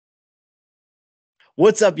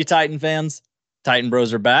What's up, you Titan fans? Titan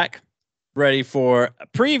Bros are back, ready for a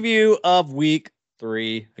preview of Week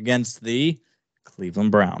 3 against the Cleveland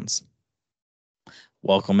Browns.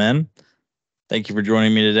 Welcome in. Thank you for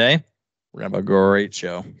joining me today. We're going to have a great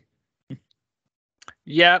show.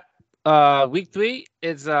 Yep. Week 3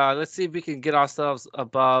 is let's see if we can get ourselves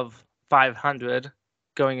above 500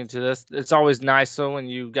 going into this. It's always nicer when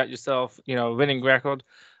you got yourself, winning record.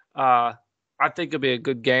 I think it'll be a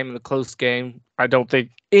good game and a close game. I don't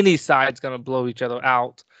think any side's gonna blow each other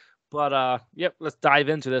out. But yep, let's dive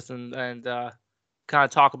into this and kind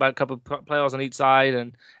of talk about a couple of players on each side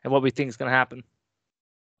and what we think is gonna happen.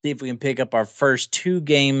 See if we can pick up our first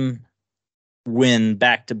 2-game win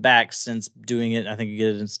back to back since doing it. I think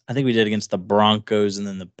we did against the Broncos and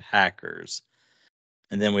then the Packers,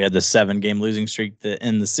 and then we had the 7-game losing streak to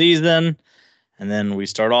end the season, and then we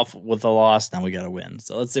start off with a loss. Now we got to win.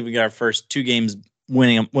 So let's see if we got our first 2 games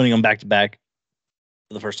winning them back to back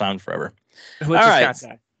for the first time in forever. Which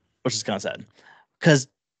is kind of sad because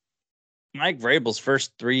Mike Vrabel's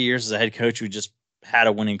first 3 years as a head coach, we just had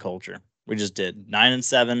a winning culture. We just did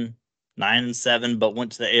 9-7, but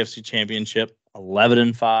went to the AFC Championship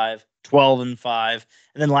 11-5, 12-5,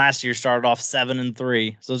 and then last year started off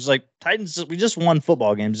 7-3. So it's like Titans, we just won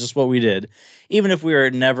football games, just what we did. Even if we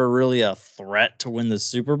were never really a threat to win the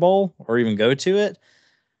Super Bowl or even go to it,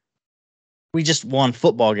 we just won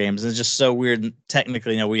football games. And it's just so weird.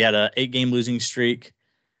 Technically, we had a 8-game losing streak,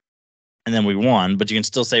 and then we won, but you can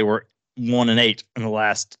still say we're 1-8 in the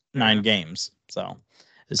last 9 games. So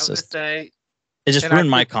it's just it just ruined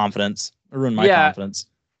my confidence. It ruined my confidence.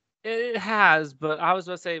 It has, but I was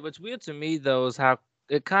going to say what's weird to me though is how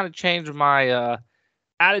it kind of changed my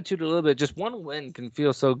attitude a little bit. Just one win can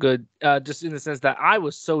feel so good, just in the sense that I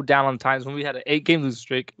was so down on times when we had an 8-game losing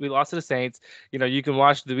streak. We lost to the Saints. You can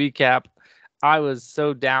watch the recap. I was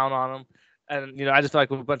so down on them, and I just felt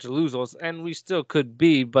like we're a bunch of losers, and we still could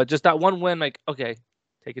be. But just that one win, like, okay,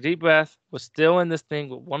 take a deep breath. We're still in this thing.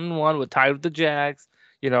 We're 1-1. We're tied with the Jags.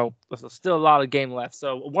 There's still a lot of game left.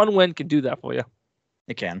 So one win can do that for you.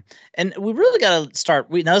 It can. And we really got to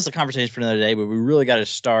start. Now, this is a conversation for another day, but we really got to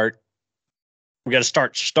start. We got to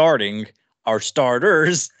start starting our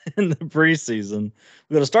starters in the preseason.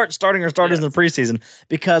 We got to start starting our starters in the preseason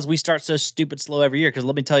because we start so stupid slow every year. Because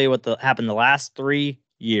let me tell you what happened the last 3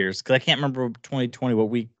 years. Because I can't remember 2020 what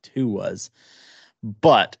week 2 was.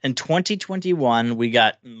 But in 2021, we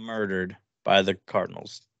got murdered by the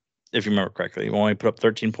Cardinals. If you remember correctly, we only put up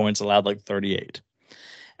 13 points, allowed like 38.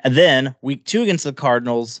 And then week 2 against the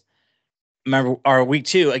Cardinals, week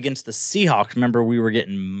 2 against the Seahawks, remember we were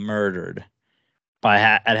getting murdered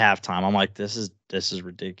at halftime. I'm like, this is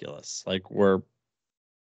ridiculous. We're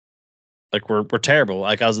terrible.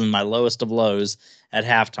 Like I was in my lowest of lows at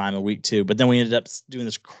halftime of week 2, but then we ended up doing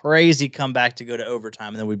this crazy comeback to go to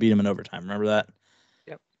overtime, and then we beat them in overtime. Remember that?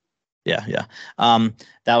 Yep. Yeah.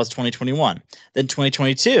 That was 2021. Then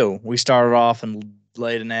 2022, we started off and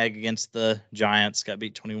laid an egg against the Giants, got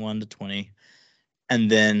beat 21-20, and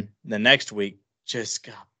then the next week just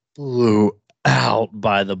got blew out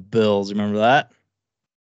by the Bills. Remember that?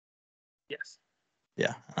 Yes.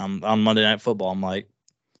 Yeah. On Monday Night Football, I'm like,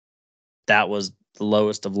 that was the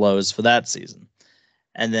lowest of lows for that season.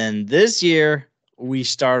 And then this year, we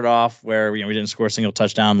started off where we didn't score a single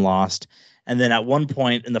touchdown, lost. And then at one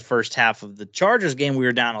point in the first half of the Chargers game, we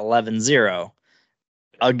were down 11-0.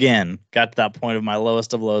 Again, got to that point of my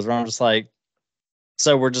lowest of lows where I'm just like,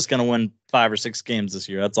 so we're just going to win 5 or 6 games this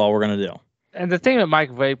year. That's all we're going to do. And the thing with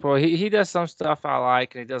Mike Vrabel, he does some stuff I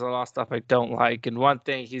like, and he does a lot of stuff I don't like. And one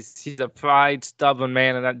thing, he's a pride, stubborn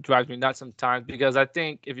man, and that drives me nuts sometimes because I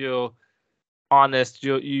think if you're honest,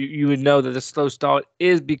 you would know that the slow start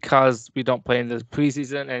is because we don't play in the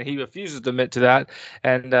preseason, and he refuses to admit to that.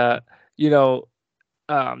 And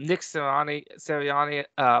Nick Sirianni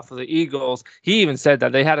for the Eagles, he even said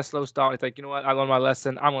that they had a slow start. He's like, you know what? I learned my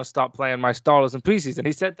lesson. I'm going to stop playing my starters in preseason.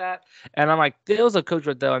 He said that. And I'm like, there was a coach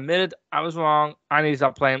right there. I admitted I was wrong. I need to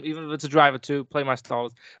stop playing. Even if it's a drive or 2, play my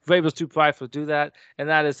starters. Vrabel's too prideful to do that. And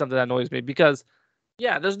that is something that annoys me because,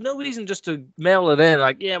 yeah, there's no reason just to mail it in.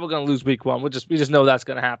 Like, yeah, we're going to lose week 1. We just know that's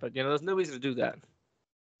going to happen. There's no reason to do that.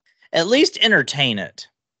 At least entertain it.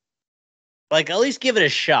 At least give it a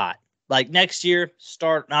shot. Next year,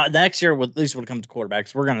 at least when it comes to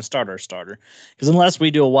quarterbacks, we're going to start our starter. Because unless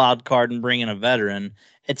we do a wild card and bring in a veteran,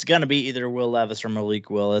 it's going to be either Will Levis or Malik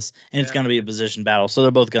Willis, and it's going to be a position battle. So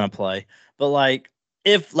they're both going to play. But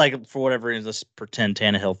if for whatever reason, let's pretend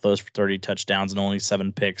Tannehill throws for 30 touchdowns and only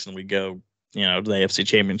 7 picks, and we go, to the AFC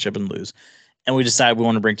Championship and lose, and we decide we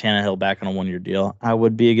want to bring Tannehill back on a 1-year deal, I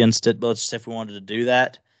would be against it. But let's just say if we wanted to do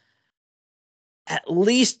that, at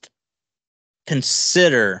least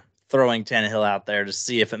consider throwing Tannehill out there to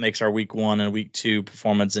see if it makes our week 1 and week 2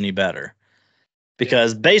 performance any better.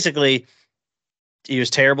 Because basically, he was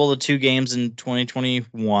terrible the 2 games in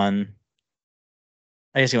 2021.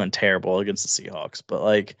 I guess he went terrible against the Seahawks, but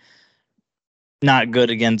like not good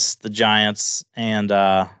against the Giants and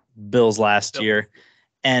Bills last year.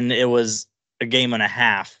 And it was a game and a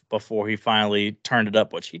half before he finally turned it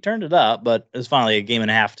up, which he turned it up, but it was finally a game and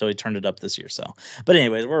a half until he turned it up this year. So, but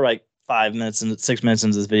anyways, we're like 6 minutes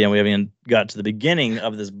into this video. And we haven't even got to the beginning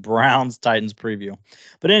of this Browns Titans preview.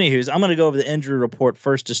 But anywho's, I'm going to go over the injury report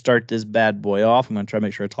first to start this bad boy off. I'm going to try to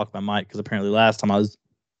make sure I talk my mic because apparently last time I was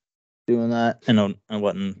doing that and I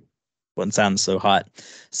wasn't sounding so hot.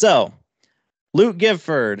 So Luke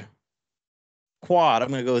Gifford, quad. I'm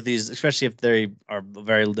going to go with these, especially if they are a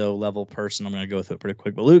very low level person. I'm going to go with it pretty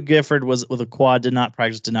quick. But Luke Gifford was with a quad, did not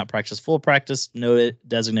practice full practice, no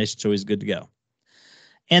designation, so he's good to go.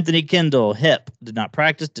 Anthony Kendall, hip, did not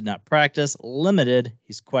practice, limited,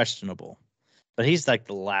 he's questionable. But he's like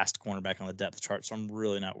the last cornerback on the depth chart, so I'm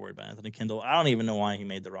really not worried about Anthony Kendall. I don't even know why he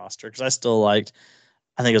made the roster because I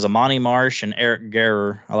think it was Amani Marsh and Eric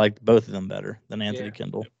Guerrer. I liked both of them better than Anthony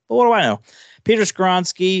Kendall. But what do I know? Peter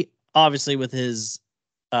Skoronski, obviously with his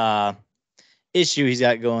issue he's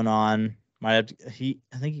got going on, I think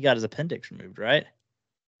he got his appendix removed, right?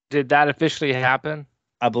 Did that officially happen?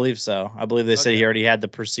 I believe so. I believe they said he already had the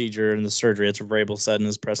procedure and the surgery. That's what Vrabel said in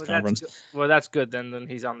his press conference. That's good. Then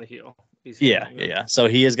he's on the heel. Yeah. So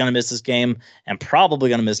he is going to miss this game and probably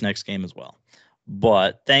going to miss next game as well.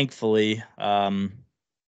 But thankfully, the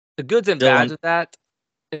goods and bads of that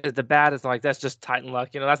is the bad is like that's just Titan luck.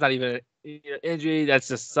 That's not even an injury. That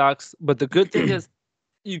just sucks. But the good thing is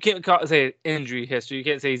you can't say injury history. You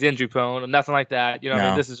can't say he's injury prone or nothing like that. I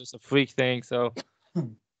mean, this is just a freak thing. So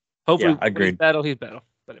hopefully, he's better.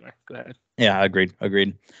 But anyway, go ahead. Yeah, agreed.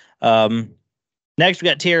 Next, we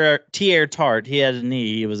got T.R. Tart. He had a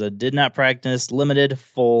knee. He did not practice, limited,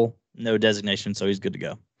 full, no designation, so he's good to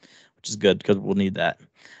go, which is good because we'll need that.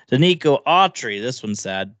 Danico Autry. This one's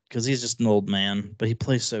sad because he's just an old man, but he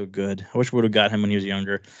plays so good. I wish we would have got him when he was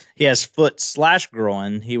younger. He has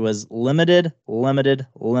foot/groin. He was limited,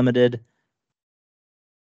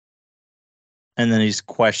 and then he's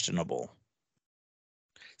questionable.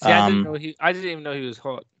 See, I didn't even know he was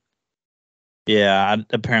hot. Yeah,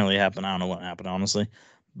 apparently it happened. I don't know what happened, honestly.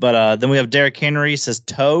 But then we have Derrick Henry, says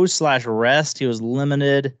toe/rest. He was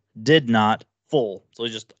limited, did not, full. So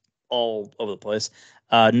he's just all over the place.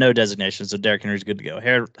 No designation, so Derrick Henry's good to go.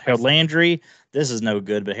 Harold Landry, this is no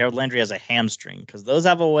good, but Harold Landry has a hamstring because those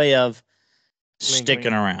have a way of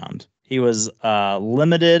sticking around. He was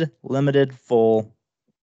limited, full,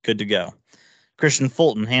 good to go. Christian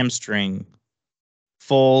Fulton, hamstring,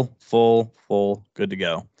 full, good to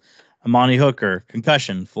go. Amani Hooker,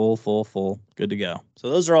 concussion, full, good to go. So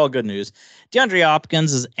those are all good news. DeAndre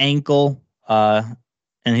Hopkins is ankle, and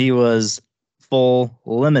he was full,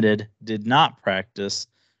 limited, did not practice,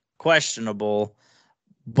 questionable,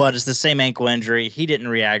 but it's the same ankle injury. He didn't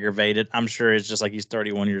re-aggravate it. I'm sure it's just like he's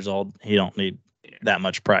 31 years old. He don't need that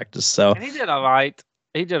much practice. So and he did all right.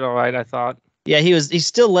 I thought. Yeah, he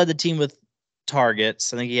still led the team with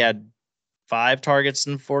targets. I think he had 5 targets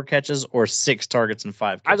and 4 catches, or 6 targets and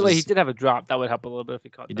 5 catches. Either way, he did have a drop. That would help a little bit if he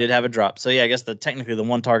caught. He did have a drop. So yeah, I guess technically the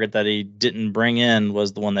one target that he didn't bring in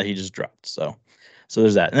was the one that he just dropped. So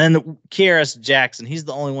there's that. And then Kearis Jackson, he's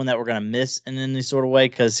the only one that we're gonna miss in any sort of way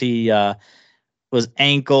because he was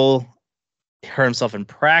ankle, hurt himself in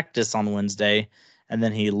practice on Wednesday, and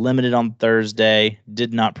then he limited on Thursday,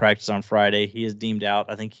 did not practice on Friday. He is deemed out.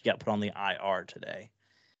 I think he got put on the IR today.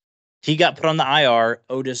 He got put on the IR.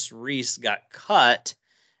 Otis Reese got cut.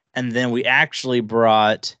 And then we actually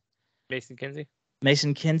brought Mason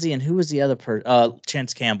Kinsey, and who was the other person?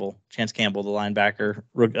 Chance Campbell, the linebacker,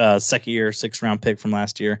 2nd-year, 6th-round pick from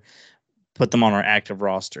last year. Put them on our active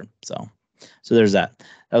roster. So there's that.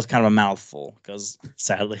 That was kind of a mouthful because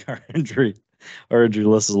sadly our injury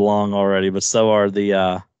list is long already. But so are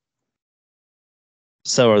the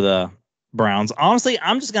Browns. Honestly,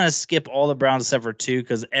 I'm just gonna skip all the Browns except for 2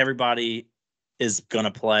 because everybody is gonna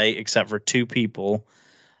play except for 2 people.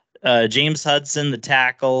 James Hudson, the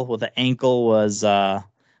tackle with the ankle, was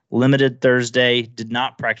limited Thursday. Did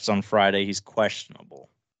not practice on Friday. He's questionable.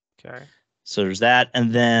 Okay. So there's that,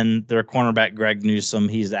 and then their cornerback Greg Newsome,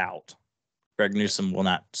 he's out. Greg Newsome will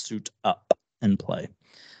not suit up and play.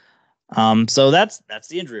 So that's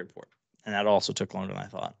the injury report, and that also took longer than I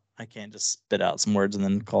thought. I can't just spit out some words and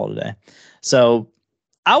then call it a day. So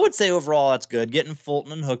I would say overall that's good. Getting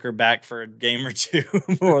Fulton and Hooker back for a game or 2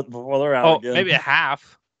 before they're out again. Maybe a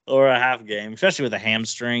half. Or a half game, especially with a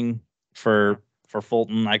hamstring for for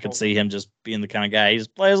Fulton, I could see him just being the kind of guy he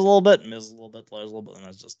just plays a little bit, misses a little bit, plays a little bit, and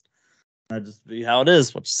that's just be how it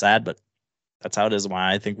is, which is sad, but that's how it is.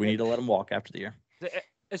 Why I think we need to let him walk after the year.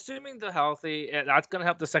 Assuming they're healthy, that's going to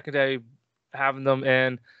help the secondary having them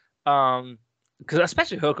in. Because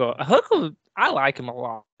especially Hoko. Hoko, I like him a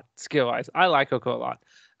lot, skill-wise. I like Hoko a lot.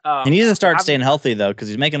 He needs to start staying healthy though, because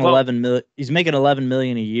he's making $11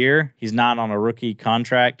 million a year. He's not on a rookie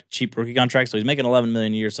contract, cheap rookie contract, so he's making $11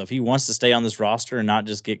 million a year. So if he wants to stay on this roster and not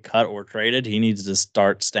just get cut or traded, he needs to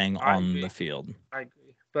start staying on the field. I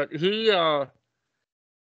agree, but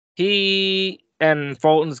he and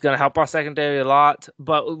Fulton's going to help our secondary a lot.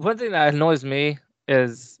 But one thing that annoys me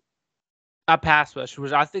is a pass rush,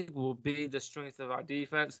 which I think will be the strength of our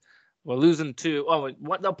defense. We're losing two.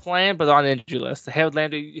 What they're playing, but on the injury list. Harold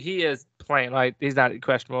Landry, he is playing. Like, he's not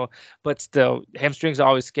questionable, but still, hamstrings are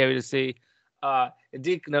always scary to see.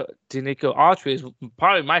 Denico Autry is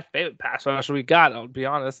probably my favorite pass rusher we got, I'll be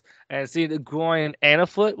honest. And see the groin and a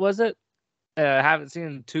foot, was it? Haven't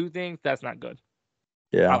seen two things. That's not good.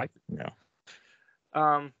 Yeah. I like it.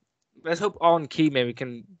 Yeah. Let's hope Alden Key maybe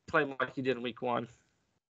can play more like he did in week 1.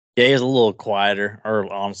 Yeah, he was a little quieter,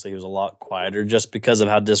 or honestly, he was a lot quieter just because of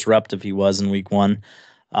how disruptive he was in week 1.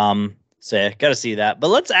 So yeah, got to see that. But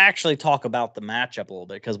let's actually talk about the matchup a little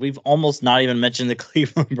bit, because we've almost not even mentioned the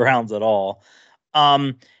Cleveland Browns at all.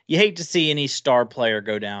 You hate to see any star player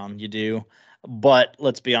go down, you do. But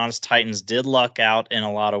let's be honest, Titans did luck out in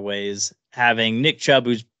a lot of ways, having Nick Chubb,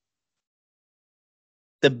 who's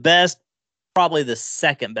the best, probably the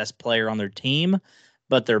second best player on their team,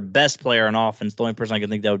 but their best player on offense, the only person I can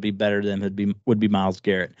think that would be better than him would be Myles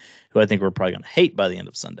Garrett, who I think we're probably going to hate by the end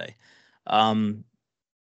of Sunday.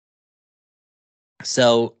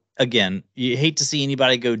 So again, you hate to see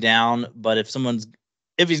anybody go down, but if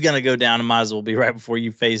he's going to go down, it might as well be right before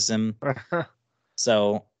you face him.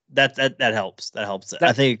 So that helps. That helps.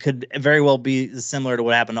 I think it could very well be similar to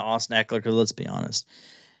what happened to Austin Eckler. Because let's be honest,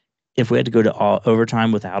 if we had to go to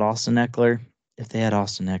overtime without Austin Eckler, if they had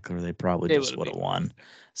Austin Eckler, they probably just would have won.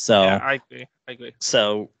 So yeah, I agree.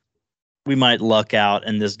 So we might luck out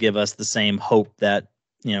and just give us the same hope that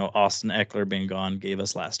Austin Eckler being gone gave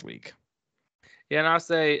us last week. Yeah, and I'll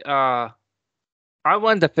say our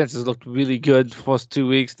run defenses looked really good for 2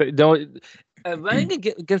 weeks. Running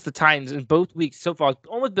against the Titans in both weeks so far, it's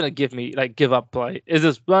almost been a give up play. Is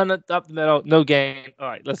this run up the middle, no gain? All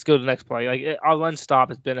right, let's go to the next play. Our run stop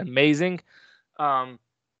has been amazing. And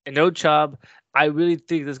no Chubb. I really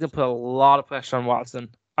think this is going to put a lot of pressure on Watson.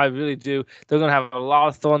 I really do. They're going to have a lot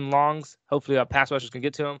of thorn longs. Hopefully our pass rushers can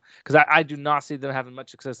get to him, because I do not see them having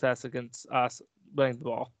much success against us running the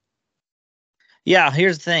ball. Yeah,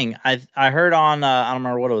 here's the thing. I heard on I don't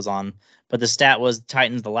remember what it was on, but the stat was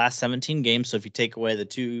Titans the last 17 games. So if you take away the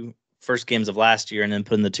 2 first games of last year and then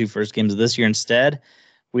put in the 2 first games of this year instead,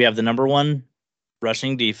 we have the number 1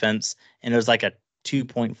 rushing defense, and it was like a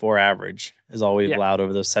 2.4 average is all we've allowed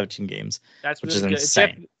over those 17 games. That's which really is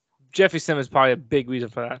insane. Jeffrey Simmons is probably a big reason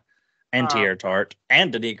for that. And Teair Tart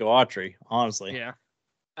and Denico Autry, honestly. Yeah.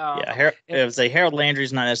 I would say Harold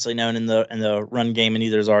Landry's not necessarily known in the run game, and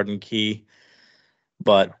neither is Arden Key.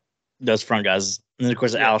 But those front guys, and then of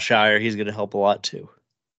course Al Shire, he's going to help a lot too.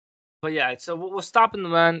 But yeah, so we're stopping the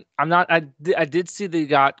run. I did see they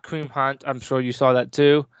got Kareem Hunt. I'm sure you saw that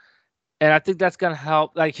too, and I think that's going to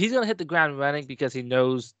help. Like, he's going to hit the ground running because he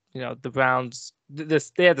knows the Browns.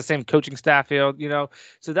 They have the same coaching staff here,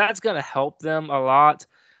 so that's going to help them a lot.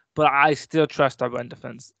 But I still trust our run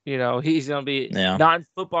defense. He's going to be not in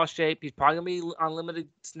football shape. He's probably going to be on limited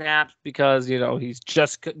snaps because, he's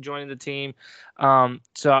just joining the team.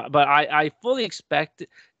 But I fully expect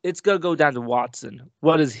it's going to go down to Watson.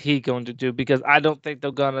 What is he going to do? Because I don't think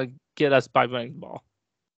they're going to get us by running the ball.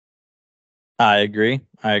 I agree.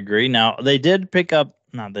 Now, they did pick up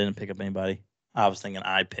 – no, they didn't pick up anybody. I was thinking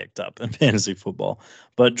I picked up in fantasy football.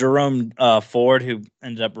 But Jerome Ford, who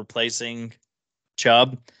ended up replacing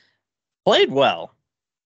Chubb, played well.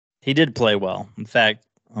 He did play well. In fact,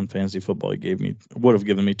 on fantasy football, he would have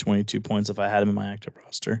given me 22 points if I had him in my active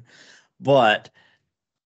roster. But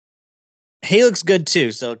he looks good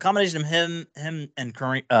too. So a combination of him and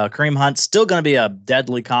Kareem Hunt, still going to be a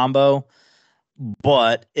deadly combo.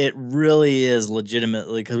 But it really is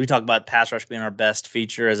legitimately, because we talk about pass rush being our best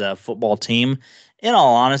feature as a football team. In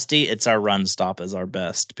all honesty, it's our run stop as our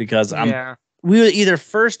best, because we were either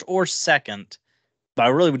first or second. But I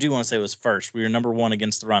really do want to say it was first. We were number 1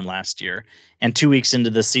 against the run last year. And 2 weeks into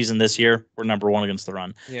the season this year, we're number 1 against the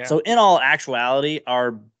run. Yeah. So in all actuality,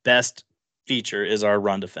 our best feature is our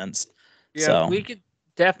run defense. Yeah, we could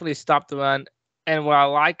definitely stop the run. And what I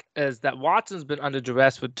like is that Watson's been under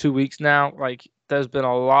duress for 2 weeks now. Like, There's been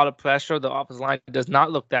a lot of pressure. The offensive line does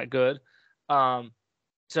not look that good. So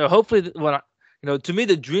hopefully, to me,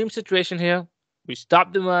 the dream situation here, we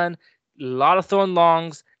stop the run, a lot of throwing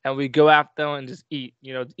longs, and we go after them and just eat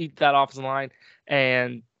that offensive line,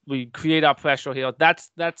 and we create our pressure here.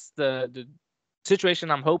 That's the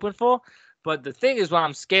situation I'm hoping for. But the thing is, what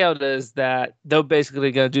I'm scared is that they're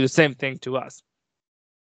basically going to do the same thing to us.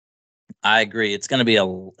 I agree. It's going to be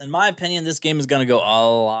in my opinion, this game is going to go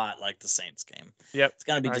a lot like the Saints game. Yep. It's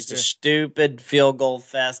going to be just a stupid field goal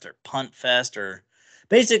fest or punt fest, or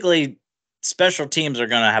basically special teams are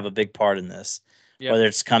going to have a big part in this. Yep. Whether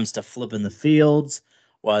it comes to flipping the fields,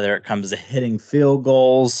 whether it comes to hitting field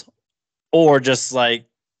goals, or just like,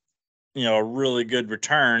 a really good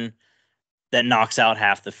return that knocks out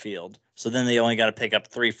half the field. So then they only got to pick up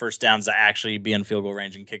 3 first downs to actually be in field goal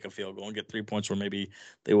range and kick a field goal and get 3 points where maybe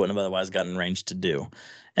they wouldn't have otherwise gotten range to do.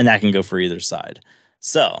 And that can go for either side.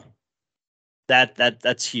 So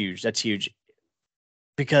that's huge. That's huge.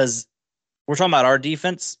 Because we're talking about our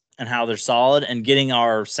defense and how they're solid, and getting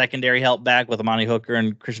our secondary help back with Amani Hooker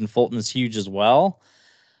and Christian Fulton is huge as well.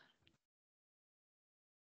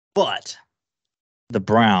 But the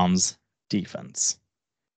Browns defense.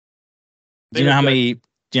 Do you know how many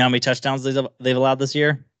touchdowns they've allowed this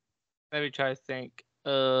year? Let me try to think.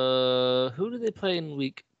 Who did they play in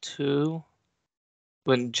week 2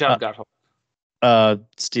 when Chubb got home?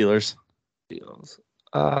 Steelers.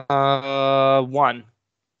 1.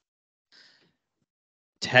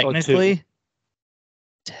 Technically,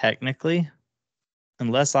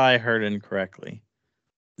 unless I heard incorrectly,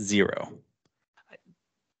 0.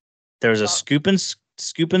 There was a scoop and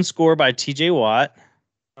score by TJ Watt.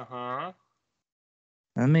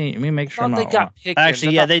 Let me make sure I'm not wrong.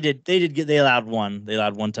 Actually, yeah, they did. They allowed 1. They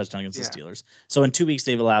allowed 1 touchdown against the Steelers. So in 2 weeks,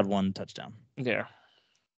 they've allowed 1 touchdown.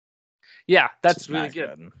 Yeah, that's really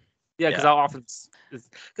good. Yeah, because our offense is.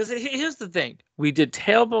 Because here's the thing: we did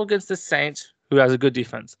terrible against the Saints, who has a good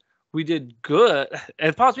defense. We did good,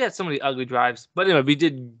 and possibly we had so many ugly drives. But anyway, we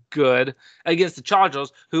did good against the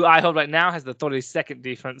Chargers, who I hope right now has the 32nd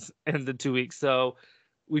defense in the 2 weeks. So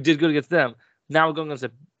we did good against them. Now we're going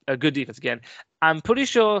against a good defense again. I'm pretty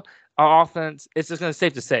sure our offense, it's just going to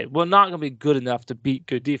safe to say, we're not going to be good enough to beat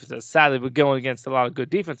good defenses. Sadly, we're going against a lot of good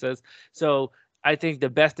defenses. So I think the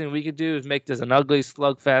best thing we could do is make this an ugly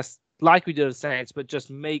slugfest like we did with the Saints, but just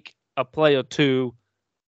make a play or two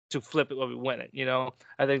to flip it when we win it.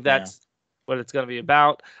 I think that's what it's going to be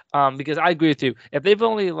about. Because I agree with you. If they've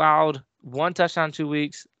only allowed 1 touchdown in 2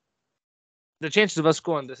 weeks, the chances of us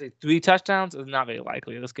scoring, let's say, 3 touchdowns is not very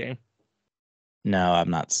likely in this game. No, I'm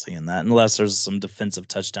not seeing that unless there's some defensive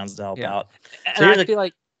touchdowns to help out. So and I feel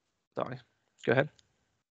like, sorry, go ahead.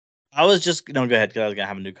 I was just go ahead because I was gonna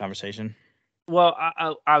have a new conversation. Well,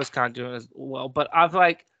 I was kind of doing as well, but I've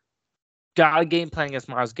got a game plan against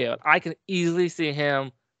Myles Garrett. I can easily see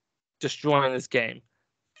him destroying this game.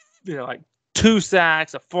 2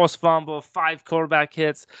 sacks, a forced fumble, 5 quarterback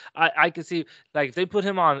hits. I can see if they put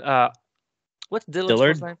him on what's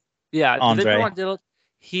Dillard's name? Yeah, Andre. If they put him on Dillard,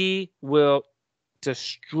 he will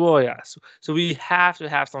destroy us. So we have to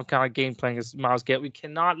have some kind of game plan against Myles Garrett. We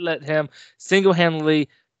cannot let him single-handedly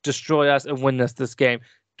destroy us and win this game.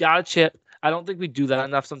 Gotta chip. I don't think we do that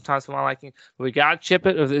enough sometimes for my liking. But we gotta chip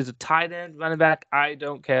it. If there's a tight end, running back, I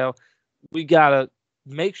don't care. We gotta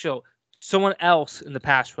make sure someone else in the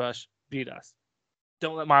pass rush beat us.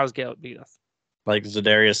 Don't let Myles Garrett beat us. Like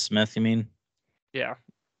Zadarius Smith, you mean? Yeah.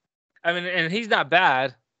 I mean, and he's not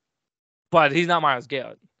bad, but he's not Myles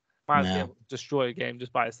Garrett. Myles Garrett will destroy a game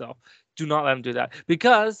just by itself. Do not let him do that.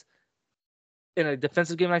 Because in a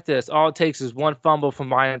defensive game like this, all it takes is 1 fumble from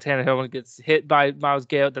Ryan Tannehill when it gets hit by Myles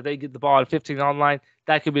Garrett, that they get the ball at 15 online.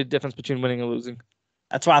 That could be the difference between winning and losing.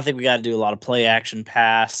 That's why I think we got to do a lot of play action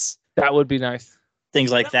pass. That would be nice.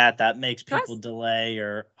 Things like that makes people delay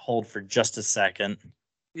or hold for just a second.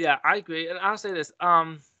 Yeah, I agree. And I'll say this.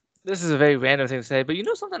 This is a very random thing to say, but you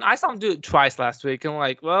know something? I saw him do it twice last week. And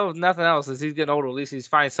well, nothing else. As he's getting older, at least he's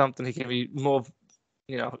finding something he can be more,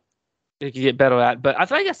 he can get better at. But I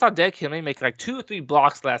think I saw Derrick Henry make 2 or 3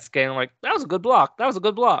 blocks last game. I'm like, that was a good block. That was a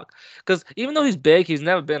good block. Because even though he's big, he's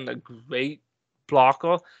never been a great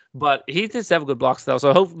blocker. But he does have good blocks, though.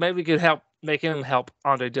 So I hope maybe we could make him help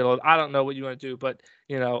Andre Dillard. I don't know what you want to do, but,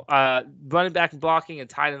 running back blocking and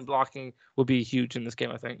tight end blocking will be huge in this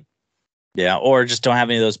game, I think. Yeah, or just don't have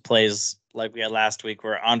any of those plays like we had last week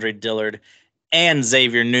where Andre Dillard and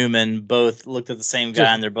Xavier Newman both looked at the same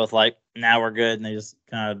guy and they're both like, now we're good. And they just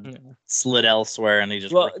kind of slid elsewhere and he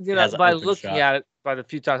just has by looking at it, by the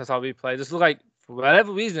few times I saw replay, just looked like for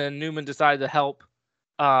whatever reason, Newman decided to help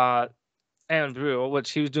Aaron Brewer,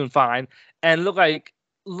 which he was doing fine. And looked like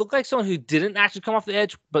looked like someone who didn't actually come off the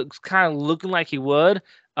edge, but was kind of looking like he would.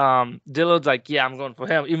 Dillard's like, yeah, I'm going for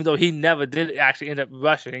him, even though he never did actually end up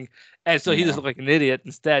rushing. And so he just looked like an idiot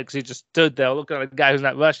instead because he just stood there looking at a guy who's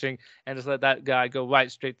not rushing and just let that guy go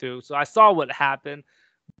right straight through. So I saw what happened.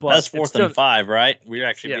 But that's 4th and 5, right? We were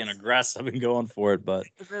actually being Yes. aggressive and going for it, but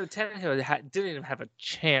Tannehill didn't even have a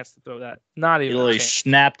chance to throw that. Not he even a literally chance.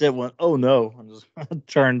 snapped it, went, oh no, and just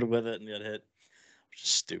turned with it and got hit. Which is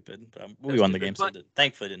stupid. But we won the game, so it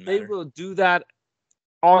thankfully didn't matter. They will do that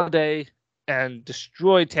all day and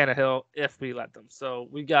destroy Tannehill if we let them. So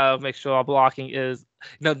we gotta make sure our blocking is.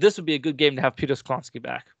 This would be a good game to have Peter Sklonsky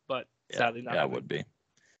back, but sadly not. Yeah, it would be.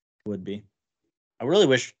 Would be. I really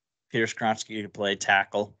wish Peter Skronsky could play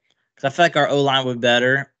tackle because I feel like our O-line would be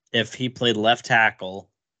better if he played left tackle,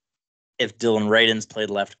 if Dylan Radins played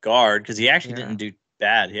left guard, because he actually didn't do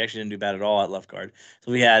bad. He actually didn't do bad at all at left guard.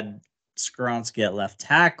 So we had Skronsky at left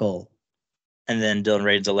tackle, and then Dylan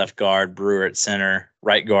Radins at left guard, Brewer at center,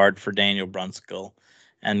 right guard for Daniel Brunskill.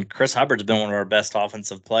 And Chris Hubbard's been one of our best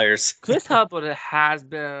offensive players. Chris Hubbard has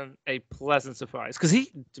been a pleasant surprise because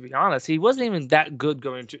to be honest, he wasn't even that good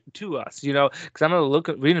going to us, because I'm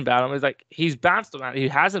reading about him. It's like he's bounced around. He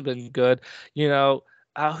hasn't been good, Who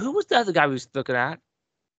was the other guy we was looking at?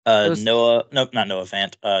 Not Noah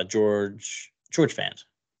Fant. George Fant.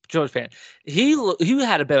 George Fant. He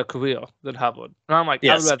had a better career than Hubbard, and I'm like,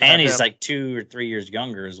 yes, and he's like 2 or 3 years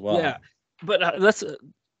younger as well. Yeah, but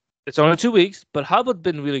it's only 2 weeks, but Hubbard's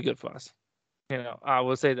been really good for us. I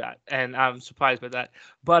will say that, and I'm surprised by that.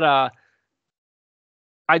 But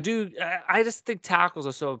I just think tackles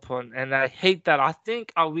are so important, and I hate that. I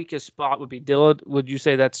think our weakest spot would be Dillard. Would you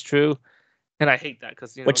say that's true? And I hate that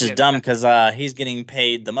because which is dumb because he's getting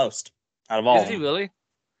paid the most out of all. Is he really?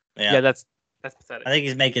 Yeah, that's pathetic. I think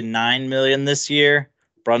he's making $9 million this year.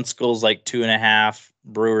 Brunskill's like 2.5.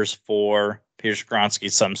 Brewer's 4. Peter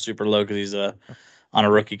Skronsky's something super low because he's on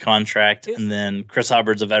a rookie contract, and then Chris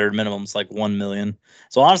Hubbard's a veteran minimum. It's like $1 million.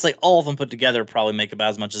 So honestly, all of them put together probably make about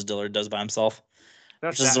as much as Dillard does by himself.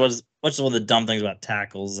 Which is one of the dumb things about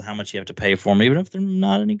tackles, how much you have to pay for them, even if they're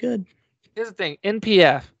not any good. Here's the thing: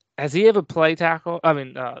 NPF, has he ever played tackle? I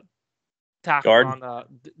mean, tackle guard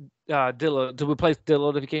on Dillard to replace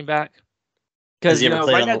Dillard if he came back. Because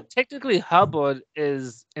right now, technically Hubbard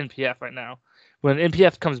is NPF right now. When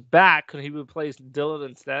NPF comes back, could he replace Dillard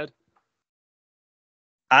instead?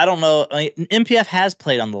 I don't know. NPF has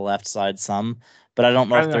played on the left side some, but I don't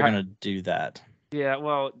know if they're going to do that. Yeah,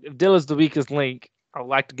 well, if Dillard's the weakest link, I'd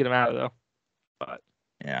like to get him out of there. But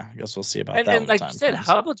yeah, I guess we'll see about that. And like you said,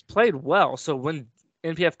 Hubbard's played well. So when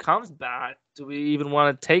NPF comes back, do we even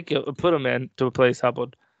want to put him in to replace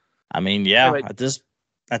Hubbard? I mean, yeah. Anyway,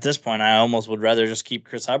 at this point, I almost would rather just keep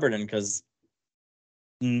Chris Hubbard in because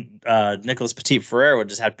Nicholas Petit-Frere would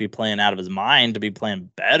just have to be playing out of his mind to be playing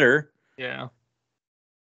better. Yeah.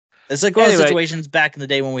 It's like one of the situations back in the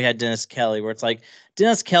day when we had Dennis Kelly, where it's like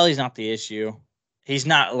Dennis Kelly's not the issue. He's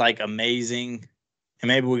not like amazing, and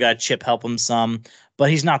maybe we got Chip help him some, but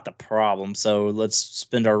he's not the problem. So let's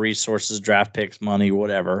spend our resources, draft picks, money,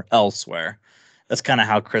 whatever, elsewhere. That's kind of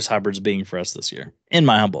how Chris Hubbard's being for us this year, in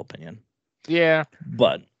my humble opinion. Yeah,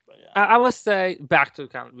 but yeah. I would say back to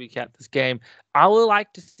kind of recap this game. I would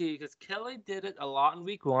like to see because Kelly did it a lot in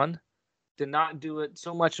week 1. Did not do it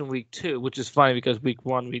so much in week 2, which is funny because week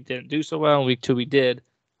 1 we didn't do so well, and week 2 we did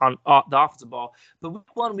on the offensive ball. But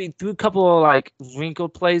week 1 we threw a couple of like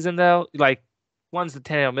wrinkled plays in there, like ones that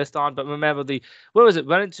Tannehill missed on. But remember what was it?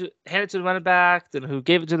 Hand it to the running back, then who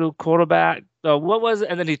gave it to the quarterback? What was it?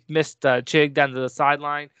 And then he missed Chig down to the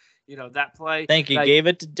sideline. That play. I think he gave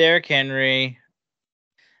it to Derrick Henry.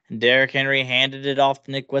 And Derrick Henry handed it off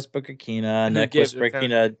to Nick Westbrook-Ikhine. Nick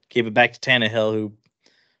Westbrook-Ikhine gave it back to Tannehill, who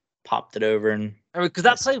popped it over. And because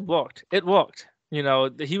that play worked. It worked.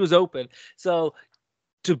 He was open. So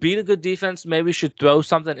to beat a good defense, maybe we should throw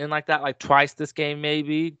something in like that, like twice this game,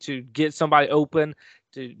 maybe to get somebody open,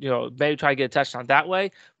 to maybe try to get a touchdown that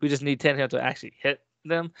way. We just need Tannehill to actually hit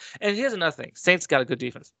them. And here's another thing: Saints got a good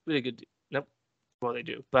defense, really good. Nope, well they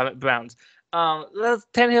do. But Browns,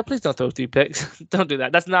 Tannehill, please don't throw 3 picks. Don't do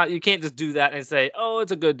that. That's not. You can't just do that and say, oh,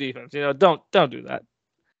 it's a good defense. Don't do that.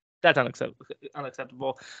 That's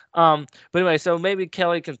unacceptable. But anyway, so maybe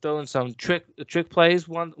Kelly can throw in some trick plays,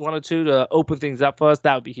 one or two to open things up for us.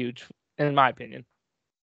 That would be huge, in my opinion.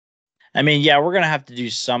 I mean, yeah, we're gonna have to do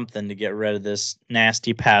something to get rid of this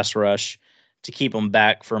nasty pass rush to keep them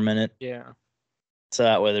back for a minute. Yeah. So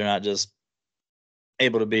that way they're not just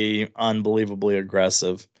able to be unbelievably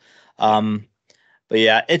aggressive. But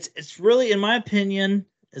yeah, it's really, in my opinion,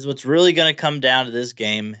 is what's really gonna come down to this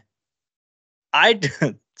game.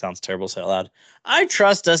 Sounds terrible to say out loud. I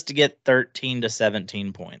trust us to get 13 to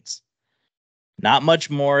 17 points. Not much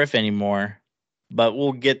more, if any more, but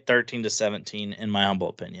we'll get 13 to 17 in my humble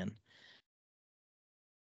opinion.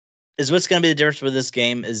 Is what's going to be the difference with this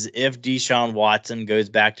game is if Deshaun Watson goes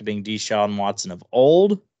back to being Deshaun Watson of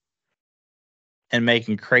old and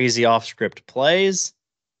making crazy off-script plays,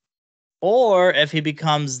 or if he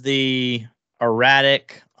becomes the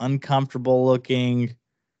erratic, uncomfortable-looking,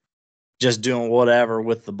 just doing whatever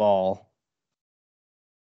with the ball.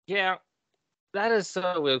 Yeah, that is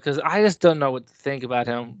so weird because I just don't know what to think about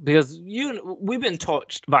him because we've been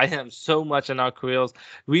touched by him so much in our careers.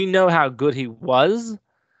 We know how good he was.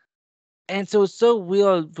 And so it's so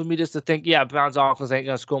weird for me just to think, yeah, Browns offense ain't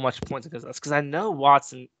going to score much points against us because I know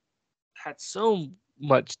Watson had so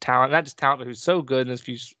much talent, not just talent, but he was so good in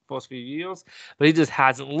his first few years, but he just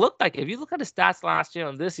hasn't looked like it. If you look at his stats last year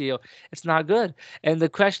and this year, it's not good. And the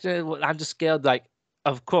question is, I'm just scared, like,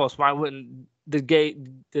 of course, why wouldn't the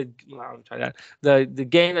game that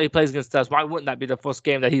he plays against us, why wouldn't that be the first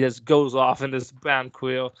game that he just goes off in this Brown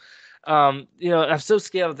career? I'm so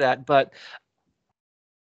scared of that, but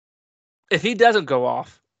if he doesn't go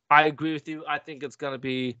off, I agree with you. I think it's going to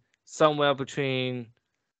be somewhere between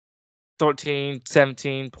 13,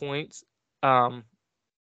 17 points. I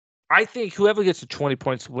think whoever gets to 20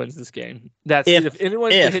 points wins this game. That's if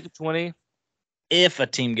anyone can hit 20. If a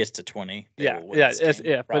team gets to 20, it's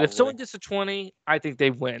if. But if someone gets to 20, I think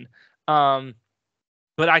they win. But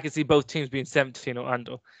I can see both teams being 17 or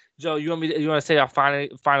under. Joe, you want to say our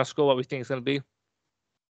final score, what we think it's going to be?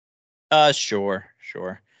 Sure.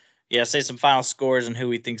 Yeah, say some final scores and who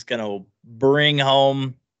we think's going to bring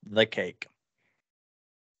home the cake.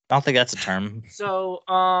 I don't think that's a term. So,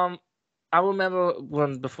 I remember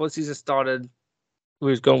before the season started, we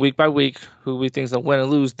was going week by week, who we think's going to win and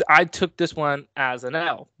lose. I took this one as an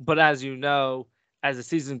L. But as you know, as the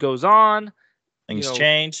season goes on, things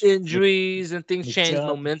change. Injuries and things change,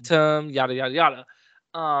 momentum, yada, yada, yada.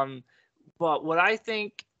 But what I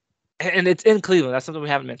think, and it's in Cleveland, that's something we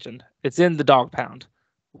haven't mentioned. It's in the dog pound,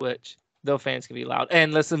 which though fans can be loud.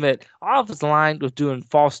 And let's admit, our offensive line with doing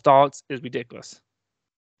false starts is ridiculous.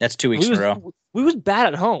 That's 2 weeks in a row. We was bad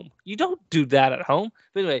at home. You don't do that at home.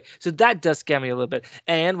 But anyway, so that does scare me a little bit.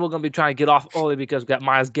 And we're going to be trying to get off early because we've got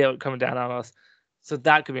Myles Garrett coming down on us. So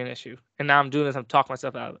that could be an issue. And now I'm doing this. I'm talking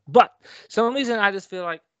myself out of it. But some reason I just feel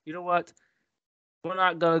like, you know what? We're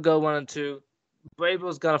not going to go 1-2.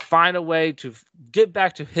 Vrabel's going to find a way to get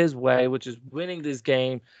back to his way, which is winning this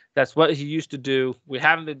game. That's what he used to do. We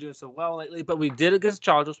haven't been doing so well lately, but we did against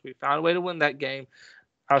Chargers. We found a way to win that game.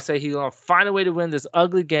 I'll say he's going to find a way to win this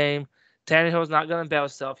ugly game. Tannehill's not going to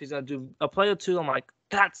embarrass himself. He's going to do a play or two. I'm like,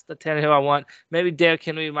 that's the Tannehill I want. Maybe Derrick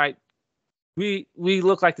Henry might. We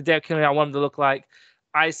look like the Derrick Henry I want him to look like.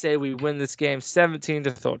 I say we win this game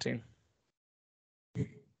 17-13.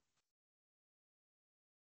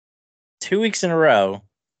 2 weeks in a row.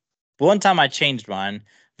 One time I changed mine.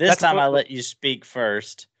 This time I let you speak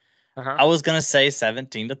first. I was going to say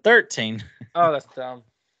 17-13. Oh, that's dumb.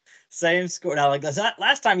 Same score. Now, like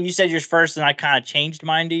last time you said yours first, and I kind of changed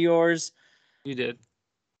mine to yours. You did.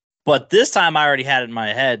 But this time I already had it in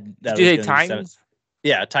my head. Did you say Titans?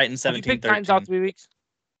 Yeah, Titans 17-13. Did you pick Titans all 3 weeks?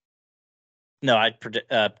 No, I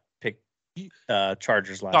picked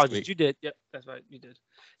Chargers last week. You did. Yep, that's right. You did.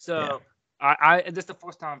 So I this is the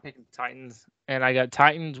first time I'm picking Titans, and I got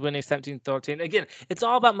Titans winning 17-13. Again, it's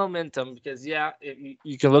all about momentum because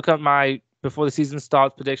you can look up my before the season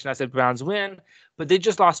starts prediction. I said Browns win, but they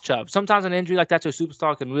just lost Chubb. Sometimes an injury like that to a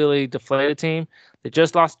superstar can really deflate a team. They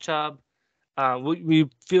just lost Chubb. We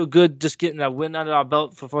feel good just getting a win under our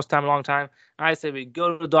belt for the first time in a long time. I say we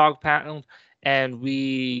go to the dog pound and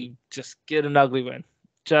we just get an ugly win.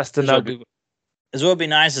 Just an ugly win. As well, would be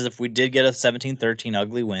nice is if we did get a 17-13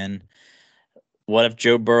 ugly win. What if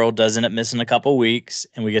Joe Burrow does end up missing a couple weeks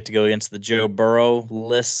and we get to go against the Joe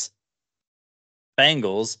Burrow-less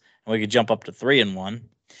Bengals and we could jump up to 3-1,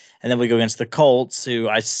 and then we go against the Colts, who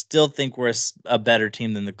I still think we're a better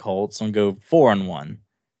team than the Colts, and go 4-1.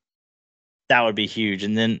 That would be huge,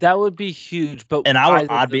 and then that would be huge. But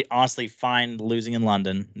I'd be honestly fine losing in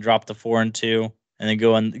London, drop the 4-2, and then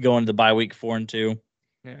go into the bye week 4-2.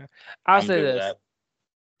 Yeah, I'll say this: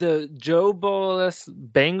 the Joe Burrow-less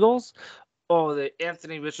Bengals or the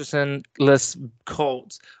Anthony Richardson-less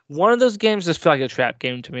Colts. One of those games just feel like a trap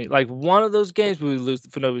game to me. Like one of those games we would lose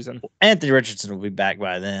for no reason. Anthony Richardson will be back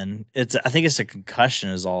by then. I think it's a concussion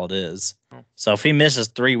is all it is. So if he misses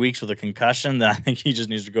 3 weeks with a concussion, then I think he just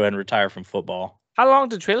needs to go ahead and retire from football. How long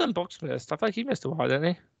did Treylon Burks miss? I feel like he missed a while,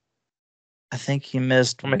 didn't he? I think he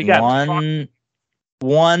missed one,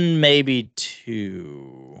 maybe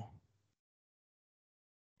two.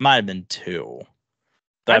 Might have been 2.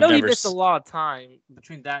 I know he missed a lot of time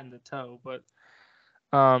between that and the toe, but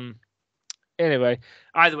anyway,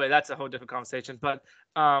 either way, that's a whole different conversation. But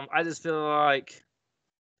I just feel like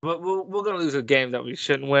we're gonna lose a game that we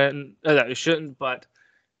shouldn't win, that we shouldn't, but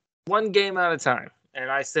one game at a time. And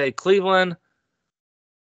I say Cleveland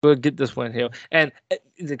will get this win here. And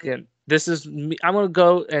again, this is me. I'm gonna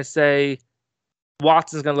go and say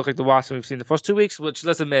Watson's gonna look like the Watson we've seen the first 2 weeks, which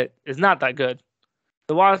let's admit is not that good.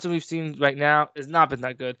 The Watson we've seen right now has not been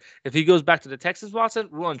that good. If he goes back to the Texas Watson,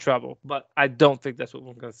 we're in trouble. But I don't think that's what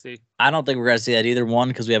we're going to see. I don't think we're going to see that either. 1,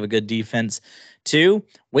 because we have a good defense. 2,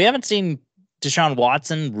 we haven't seen Deshaun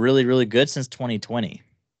Watson really, really good since 2020.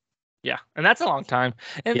 Yeah, and that's a long time.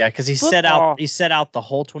 And yeah, because he set out the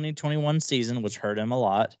whole 2021 season, which hurt him a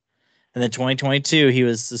lot. And then 2022, he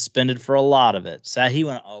was suspended for a lot of it. So he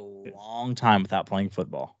went a long time without playing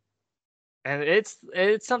football. And it's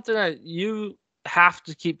something that you have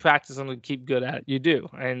to keep practicing and keep good at. You do.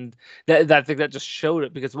 And I think that just showed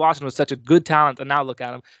it, because Watson was such a good talent, and now look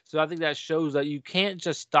at him. So I think that shows that you can't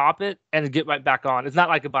just stop it and get right back on. It's not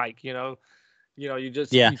like a bike, you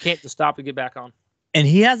can't just stop and get back on. And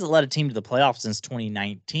he hasn't led a team to the playoffs since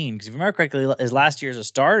 2019. Because if you remember correctly, his last year as a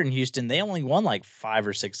starter in Houston, they only won like 5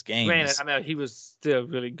 or 6 games. Granted, I mean, he was still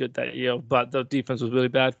really good that year, but the defense was really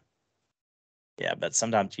bad. Yeah, but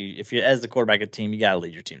sometimes if you as the quarterback of a team, you got to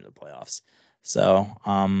lead your team to the playoffs. So,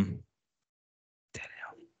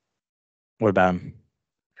 what about him?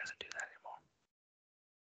 He doesn't do that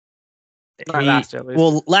anymore. Last year, at least.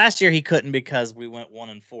 Well, last year he couldn't because we went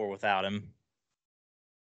 1-4 without him.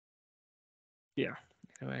 Yeah.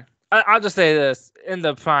 Anyway, I'll just say this: in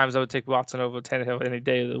the primes, I would take Watson over Tannehill any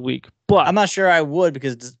day of the week. But I'm not sure I would,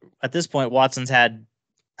 because at this point, Watson's had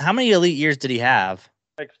how many elite years did he have?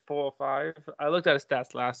 Like 4 or 5. I looked at his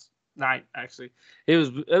stats last night. Actually, it was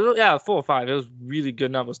 4 or 5. It was really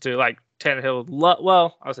good numbers too. Like Tannehill,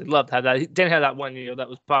 I would say loved to have that. He didn't have that one year that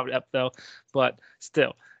was probably up though, but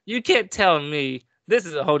still, you can't tell me. This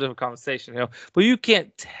is a whole different conversation here, but you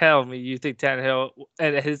can't tell me you think Tannehill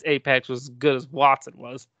at his apex was as good as Watson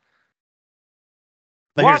was.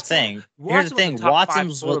 But here's the thing.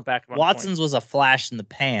 Watson's was a flash in the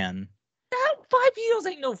pan. 5 years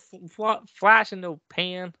ain't no flash in no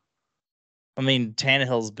pan. I mean,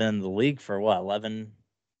 Tannehill's been in the league for what, 11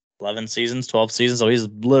 seasons, 12 seasons. So he's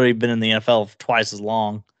literally been in the NFL twice as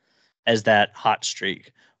long as that hot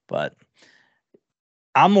streak. But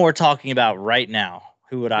I'm more talking about right now.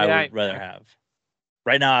 Who would I rather have?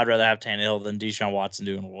 Right now, I'd rather have Tannehill than Deshaun Watson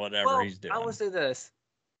doing whatever he's doing. I would say this.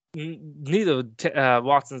 Neither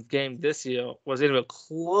Watson's game this year was anywhere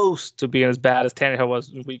close to being as bad as Tannehill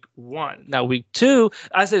was in week 1. Now, week 2,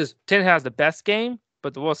 I say this, Tannehill has the best game,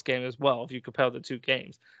 but the worst game as well, if you compare the 2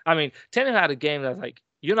 games. I mean, Tannehill had a game that's like,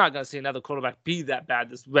 you're not going to see another quarterback be that bad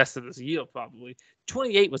this rest of this year, probably.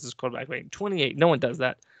 28 was his quarterback rating. 28. No one does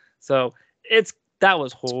that. So, that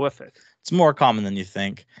was horrific. It's more common than you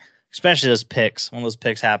think, especially those picks. When those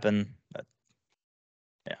picks happen,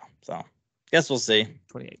 so guess we'll see.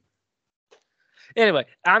 28. Anyway,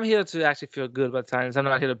 I'm here to actually feel good about the Titans. I'm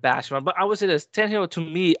not here to bash him, but I would say this: Tannehill, to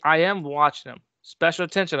me, I am watching him. Special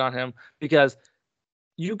attention on him, because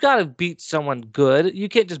you got to beat someone good. You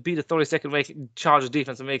can't just beat a 32nd ranked Chargers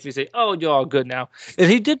defense and make me say, "Oh, you're all good now."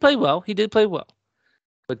 And he did play well.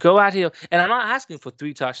 But go out here, and I'm not asking for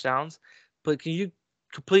 3 touchdowns, but can you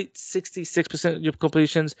complete 66% of your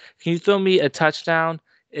completions? Can you throw me a touchdown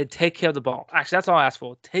and take care of the ball? Actually, that's all I ask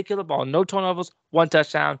for. Take care of the ball. No turnovers, 1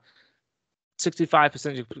 touchdown, 65%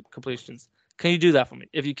 of your completions. Can you do that for me?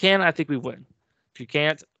 If you can, I think we win. If you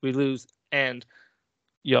can't, we lose, and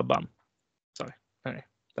you're a bum. Sorry. Anyway,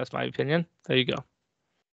 that's my opinion. There you go.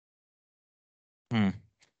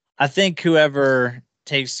 I think whoever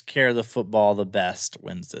takes care of the football the best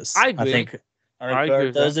wins this. I agree. I agree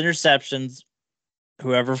with those interceptions,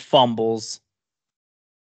 whoever fumbles,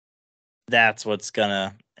 that's what's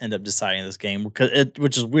gonna end up deciding this game.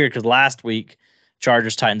 Which is weird, because last week,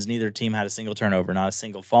 Chargers Titans, neither team had a single turnover, not a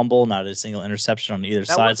single fumble, not a single interception on either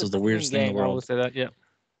side. So it was the weirdest thing in the world. I will say that, yeah.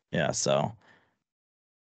 Yeah. So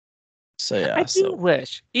yeah. I do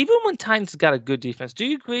wish, even when Titans got a good defense, do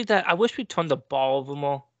you agree that I wish we turned the ball over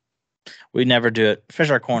more? We never do it.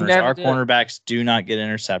 Especially our corners. Our cornerbacks do not get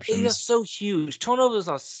interceptions. They are so huge. Turnovers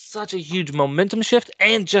are such a huge momentum shift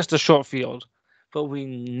and just a short field. But we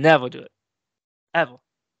never do it. Ever.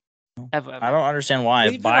 I don't understand why.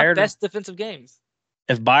 Even our best defensive games.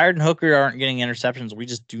 If Byard and Hooker aren't getting interceptions, we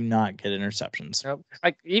just do not get interceptions. Nope.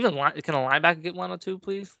 Like, even can a linebacker get 1 or 2,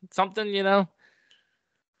 please? Something,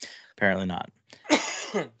 Apparently not.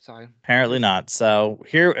 Sorry. Apparently not. So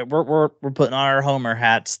here we're putting on our homer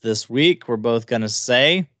hats this week. We're both gonna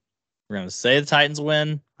say the Titans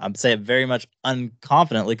win. I'm saying it very much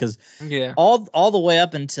unconfidently because Yeah. all the way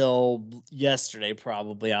up until yesterday,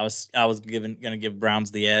 probably I was gonna give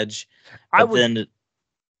Browns the edge, I but would. then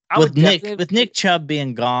I would definitely. with Nick Chubb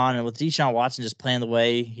being gone and with Deshaun Watson just playing the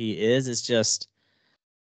way he is, it's just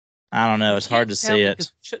I don't know. It's hard to see it.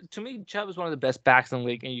 To me, Chubb is one of the best backs in the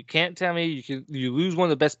league, and you can't tell me you lose one of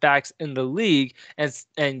the best backs in the league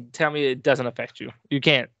and tell me it doesn't affect you. You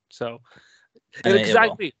can't. So, I mean,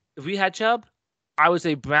 exactly. If we had Chubb, I would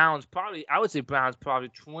say Browns probably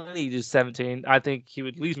 20-17. I think he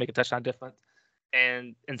would at least make a touchdown difference.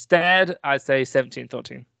 And instead, I'd say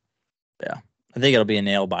 17-13. Yeah. I think it'll be a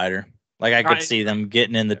nail biter. Like I could see them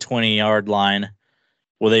getting in the 20-yard line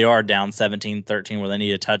where they are down 17-13 where they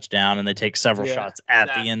need a touchdown and they take several shots at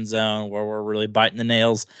the end zone where we're really biting the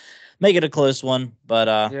nails. Make it a close one.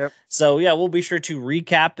 But so yeah, we'll be sure to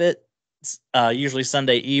recap it. Usually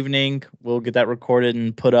Sunday evening. We'll get that recorded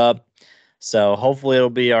and put up. So hopefully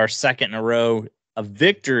it'll be our second in a row a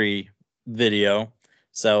victory video.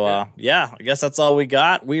 So yeah, I guess that's all we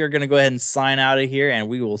got. We are going to go ahead and sign out of here and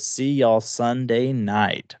we will see y'all Sunday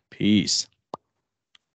night. Peace.